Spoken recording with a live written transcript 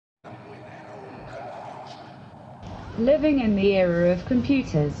Living in the era of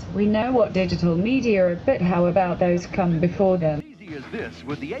computers, we know what digital media are, but how about those come before them? Easy as this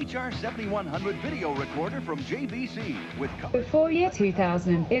with the HR7100 video recorder from JVC. Before year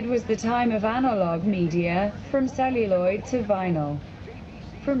 2000, it was the time of analog media, from celluloid to vinyl,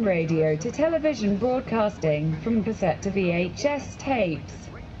 from radio to television broadcasting, from cassette to VHS tapes.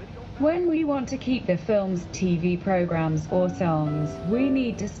 When we want to keep the films, TV programs, or songs, we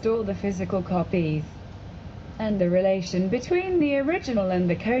need to store the physical copies. And the relation between the original and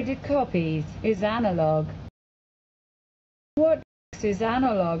the coded copies is analog. What is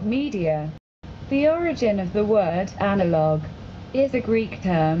analog media? The origin of the word analog is a Greek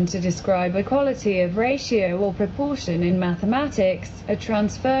term to describe a quality of ratio or proportion in mathematics, a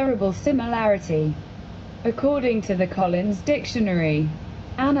transferable similarity. According to the Collins Dictionary,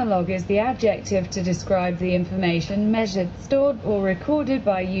 analog is the adjective to describe the information measured, stored, or recorded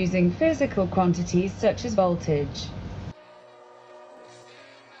by using physical quantities such as voltage.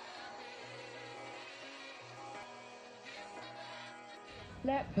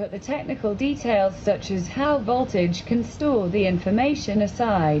 Let's put the technical details such as how voltage can store the information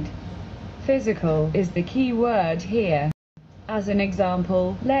aside. Physical is the key word here. As an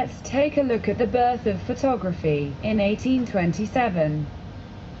example, let's take a look at the birth of photography in 1827.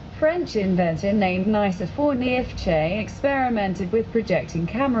 French inventor named Nicéphore Niépce experimented with projecting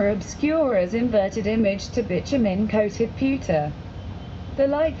camera obscura's inverted image to bitumen-coated pewter. The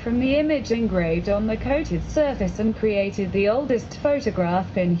light from the image engraved on the coated surface and created the oldest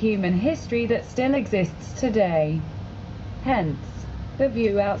photograph in human history that still exists today. Hence, the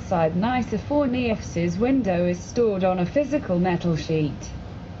view outside Nicéphore Niépce's window is stored on a physical metal sheet.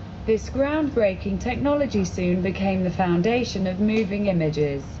 This groundbreaking technology soon became the foundation of moving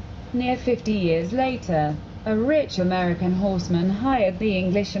images. Near 50 years later, a rich American horseman hired the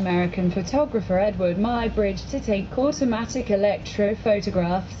English-American photographer Edward Muybridge to take automatic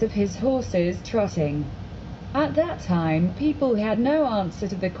electro-photographs of his horses trotting. At that time, people had no answer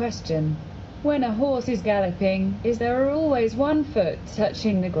to the question, when a horse is galloping, is there always one foot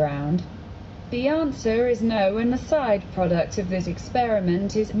touching the ground? The answer is no, and the side product of this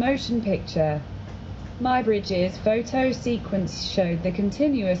experiment is motion picture. Muybridge's photo sequence showed the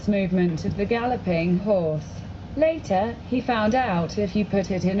continuous movement of the galloping horse. Later, he found out if you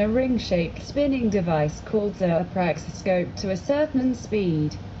put it in a ring-shaped spinning device called a praxiscope to a certain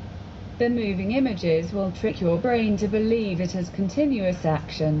speed, the moving images will trick your brain to believe it as continuous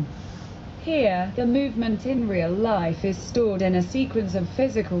action. Here, the movement in real life is stored in a sequence of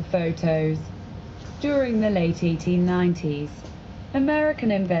physical photos. During the late 1890s,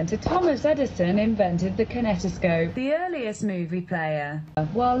 American inventor Thomas Edison invented the kinetoscope, the earliest movie player,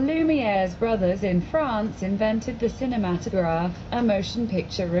 while Lumiere's brothers in France invented the cinematograph, a motion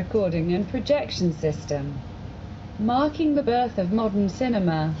picture recording and projection system, marking the birth of modern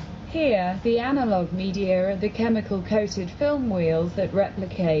cinema. Here, the analog media are the chemical-coated film wheels that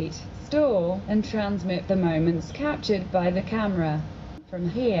replicate, store, and transmit the moments captured by the camera. From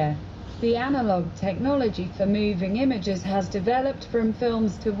here, the analog technology for moving images has developed from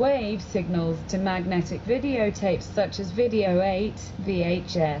films to wave signals to magnetic videotapes such as Videotage,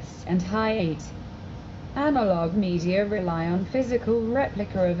 VHS, and Hi8. Analog media rely on physical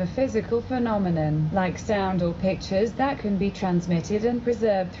replica of a physical phenomenon, like sound or pictures that can be transmitted and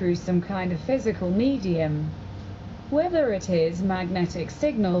preserved through some kind of physical medium. Whether it is magnetic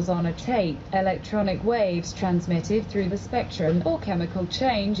signals on a tape, electronic waves transmitted through the spectrum, or chemical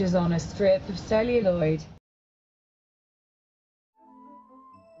changes on a strip of celluloid.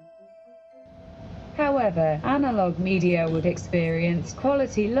 However, analog media would experience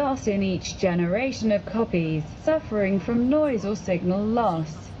quality loss in each generation of copies, suffering from noise or signal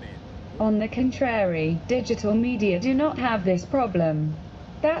loss. On the contrary, digital media do not have this problem.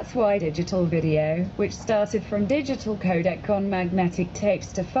 That's why digital video, which started from digital codec on magnetic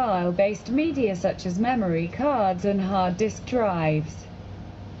tapes to file-based media such as memory cards and hard disk drives,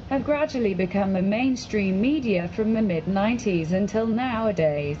 have gradually become the mainstream media from the mid-90s until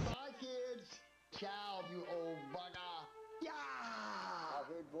nowadays.